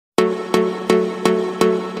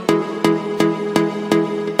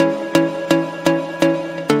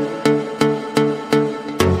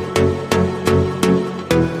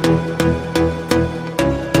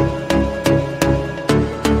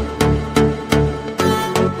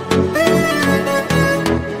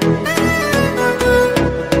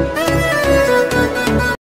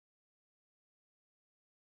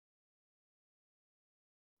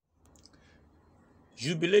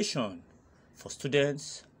Jubilation for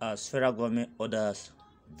students as federal government orders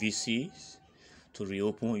VCs to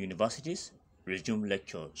reopen universities, resume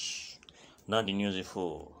lectures. Now the news is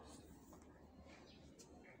full.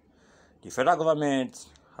 The federal government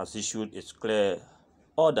has issued a clear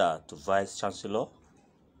order to Vice Chancellor,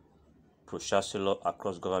 Pro-Chancellor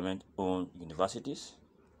across government-owned universities.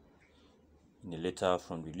 In a letter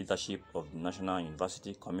from the leadership of the National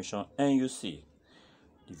University Commission (NUC),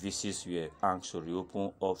 the VCs were asked to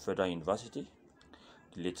reopen all federal universities.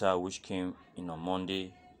 The letter, which came in on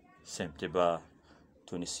Monday, September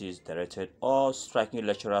 26, directed all striking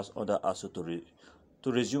lecturers under Asuu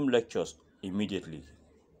to resume lectures immediately.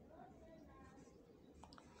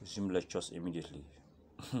 Resume lectures immediately.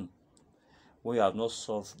 When you have not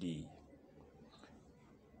solved the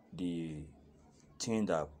thing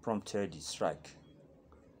that prompted the strike,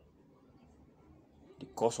 the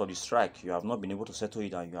cause of the strike, you have not been able to settle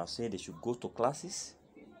it, and you are saying they should go to classes.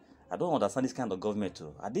 I don't understand this kind of government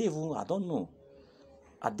too. Are they even, I don't know.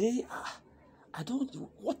 Are they,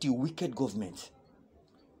 what a wicked government.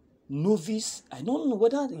 Novice, I don't know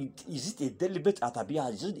whether is it a deliberate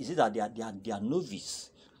atabia, is it that they are novice.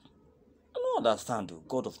 I don't understand,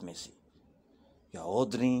 God of mercy. You are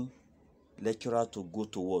ordering lecturers to go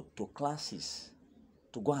to what? To classes,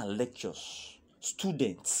 to go and lectures,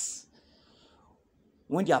 students,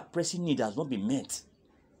 when their pressing need has not been met.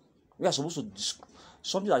 We are supposed to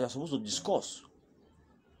something that you are supposed to discuss.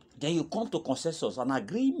 Then you come to consensus, an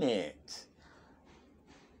agreement,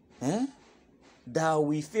 that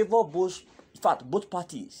we favor both, in fact, both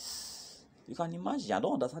parties. You can imagine. I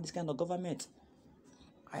don't understand this kind of government.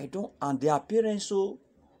 I don't, and their parents, so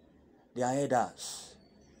they are elders.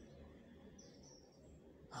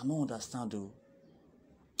 I don't understand though.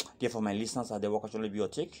 Therefore, my listeners, are there, what actually be your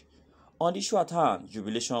take? On the issue at hand,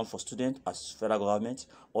 jubilation for students as federal government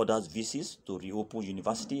orders VCs to reopen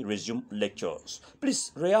university, resume lectures.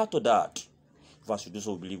 Please react to that. If I should do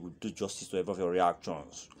so, believe we do justice to every of your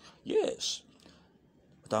reactions. Yes.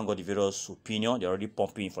 Thank God the various opinion. They're already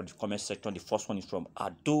pumping for the comment section. The first one is from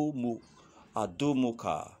Adomuka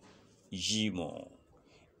Jimo.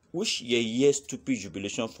 Which year stupid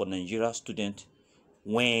jubilation for Nigeria student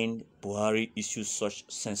when Buhari issues such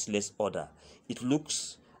senseless order? It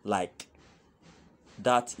looks like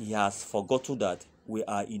that he has forgotten that we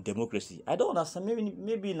are in democracy. I don't understand.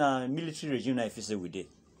 Maybe in a military regime, if you say we did.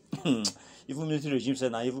 Even military regime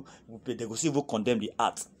said now, even they go see even condemn the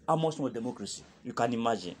act. How much more democracy? You can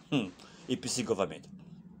imagine. APC government.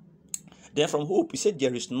 Then from Hope, he said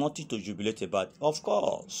there is nothing to jubilate about. Of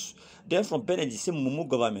course. Then from Benedict, he said Mumu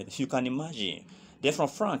government. You can imagine. Then from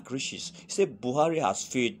Frank Riches, he said Buhari has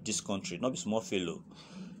failed this country. Not be small fellow.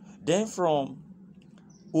 Then from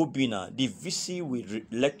Obina, the VC will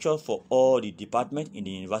lecture for all the department in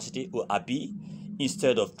the university, or Abi.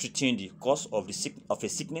 Instead of treating the cause of a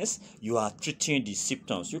sickness, you are treating the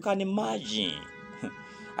symptoms. You can imagine.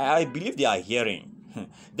 I believe they are hearing.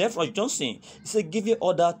 Then from Johnson, he said giving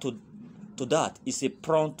order to that is a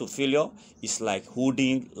prone to failure. It's like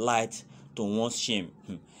holding light to one's shame.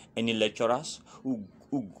 Any lecturers who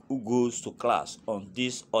goes to class on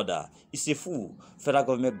this order is a fool. Federal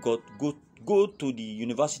government go to the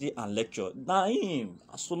university and lecture. Now,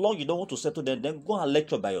 so long you don't want to settle them, then go and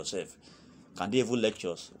lecture by yourself. Can they even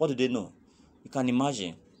lectures? What do they know? You can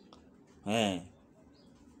imagine. You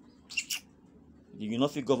know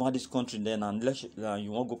if you govern this country then and lecture,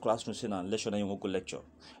 you won't go classroom and lecture, then you won't go lecture.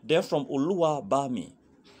 Then from Oluwa Bami,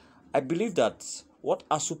 I believe that what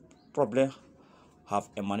Asuu problem have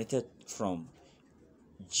emanated from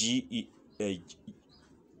GEJ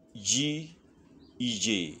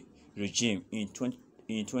regime in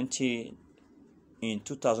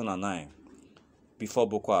 2009, before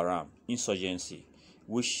Boko Haram insurgency,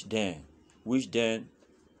 which the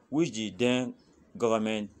then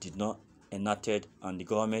government did not enacted, and the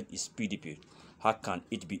government is PDP. How can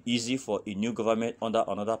it be easy for a new government under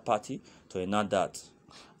another party to enact that?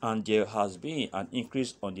 And there has been an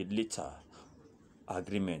increase on the later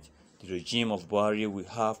agreement. The regime of Buhari will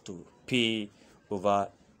have to pay over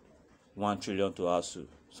 1 trillion to Asuu.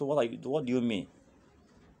 So what do you mean?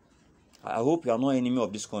 I hope you are not enemy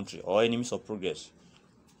of this country or enemies of progress.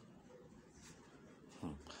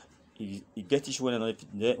 You get issue when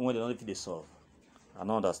they don't they solve. I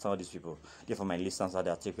don't understand these people. Therefore, my listeners are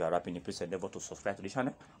there. Take your rapping. Please endeavor to subscribe to the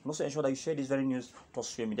channel. And also ensure that you share this very news to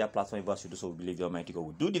social media platform. If you do so, we believe the Almighty God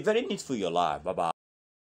will do the very needful in your life. Bye bye.